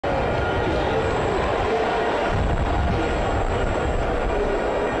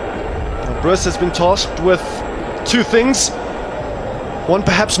Bruce has been tasked with two things, one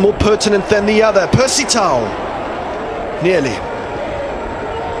perhaps more pertinent than the other. Percy Tau, nearly.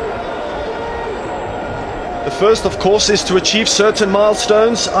 The first, of course, is to achieve certain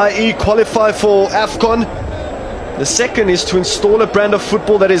milestones, i.e. qualify for AFCON. The second is to install a brand of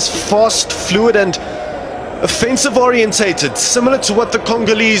football that is fast, fluid and offensive orientated, similar to what the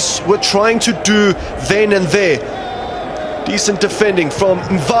Congolese were trying to do then and there. Decent defending from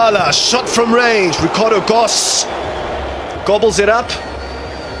Mvala, shot from range. Ricardo Goss gobbles it up.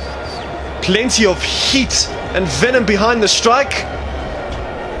 Plenty of heat and venom behind the strike.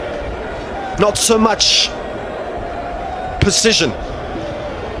 Not so much precision.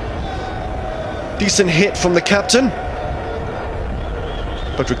 Decent hit from the captain,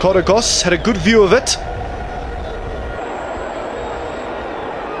 but Ricardo Goss had a good view of it.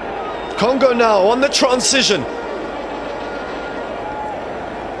 Congo now on the transition.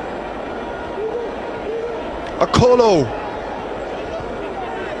 Akolo.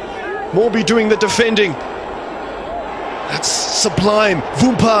 Morby doing the defending. That's sublime.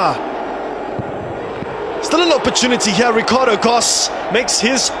 Vumpa. Still an opportunity here. Ricardo Goss makes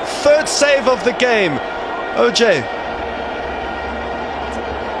his third save of the game. OJ.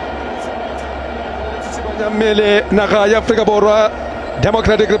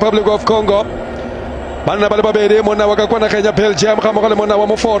 Democratic Republic of Congo. Bana bale babedi mona wa ka kwana Kenya Belgium ga mo le mona wa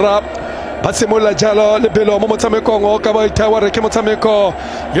mofora ba simolla jalo le belo mo motshameko ngo ka ba itawa re ke motshameko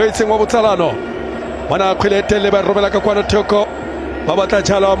yo itseng wa botsalano bana khwelete le ba romela ka kwana thoko ba batla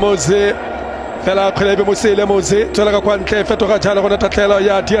jalo moze fela khwelebe mosele moze tsela ka kwantle fetoga jalo gona tatlelo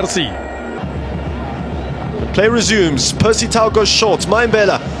ya DRC. The play resumes. Percy Tau goes short.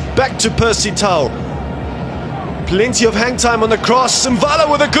 Maimbela back to Percy Tau. Plenty of hang time on the cross.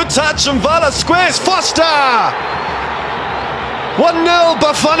 Mvala with a good touch. Mvala squares. Foster! 1-0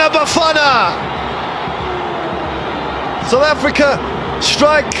 Bafana Bafana. South Africa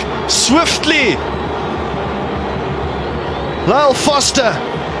strike swiftly. Lyle Foster,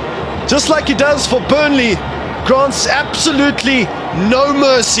 just like he does for Burnley, grants absolutely no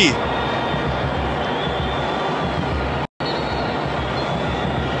mercy.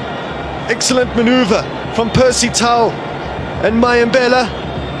 Excellent maneuver from Percy Tau and Mayembela.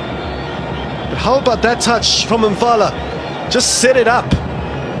 But how about that touch from Mvala? Just set it up.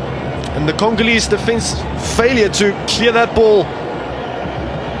 And the Congolese defense failure to clear that ball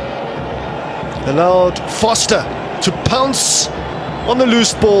allowed Foster to pounce on the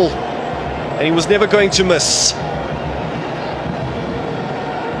loose ball, and he was never going to miss.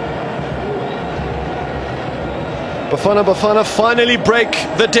 Bafana finally break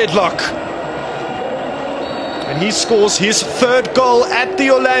the deadlock. And he scores his third goal at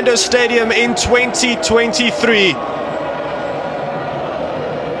the Orlando Stadium in 2023.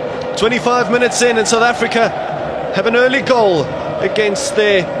 25 minutes in, and South Africa have an early goal against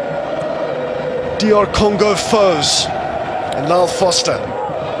their DR Congo foes. And Lyle Foster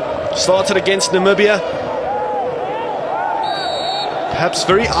started against Namibia. Perhaps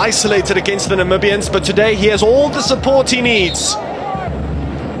very isolated against the Namibians, but today he has all the support he needs.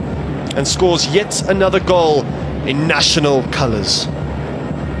 And scores yet another goal in national colours.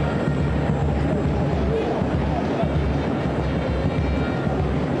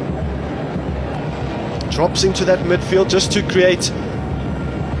 Drops into that midfield just to create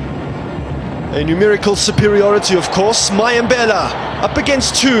a numerical superiority, of course. Mayembela up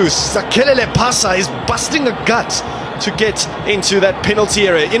against two. Sakelele Pasa is busting a gut to get into that penalty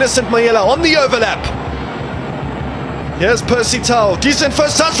area. Innocent Mayela on the overlap. Here's Percy Tau. Decent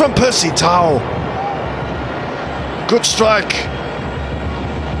first touch from Percy Tau. Good strike.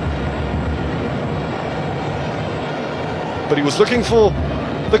 But he was looking for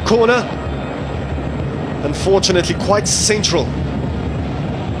the corner. Unfortunately, quite central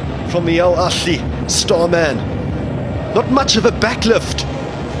from the El Ahly star man. Not much of a backlift.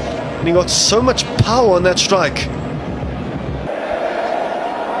 And he got so much power on that strike.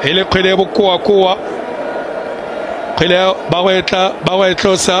 Ele khwele bokoa khwele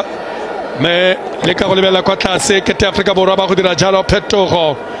bawetlosa me le ka go lebela kwa tlase ke te Afrika Borwa ba go dira jalo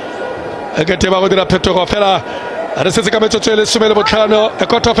phetogo ke te ba go dira phetogo fela re setse ka metsotso le 15 e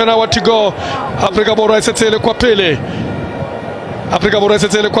quarter final wa to go. Afrika Borwa e setse le kwa pele. Afrika Borwa e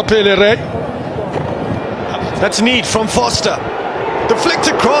setse le kwa pele re. That's neat from Foster.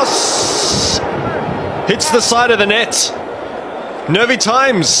 Deflected cross. Hits the side of the net. Nervy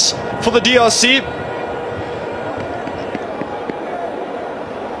times for the DRC.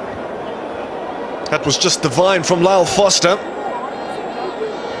 That was just divine from Lyle Foster.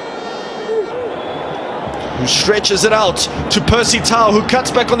 who stretches it out to Percy Tau, who cuts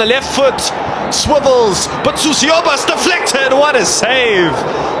back on the left foot, swivels, but Susiobas deflected. What a save!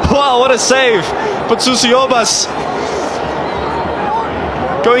 Wow, what a save! But Susiobas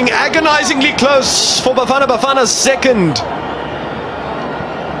going agonizingly close for Bafana's second.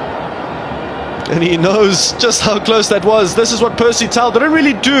 And he knows just how close that was. This is what Percy Tau didn't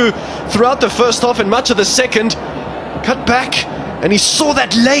really do throughout the first half and much of the second. Cut back, and he saw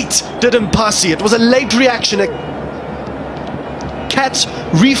that late, didn't Mpasi. It was a late reaction, a cat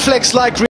reflex-like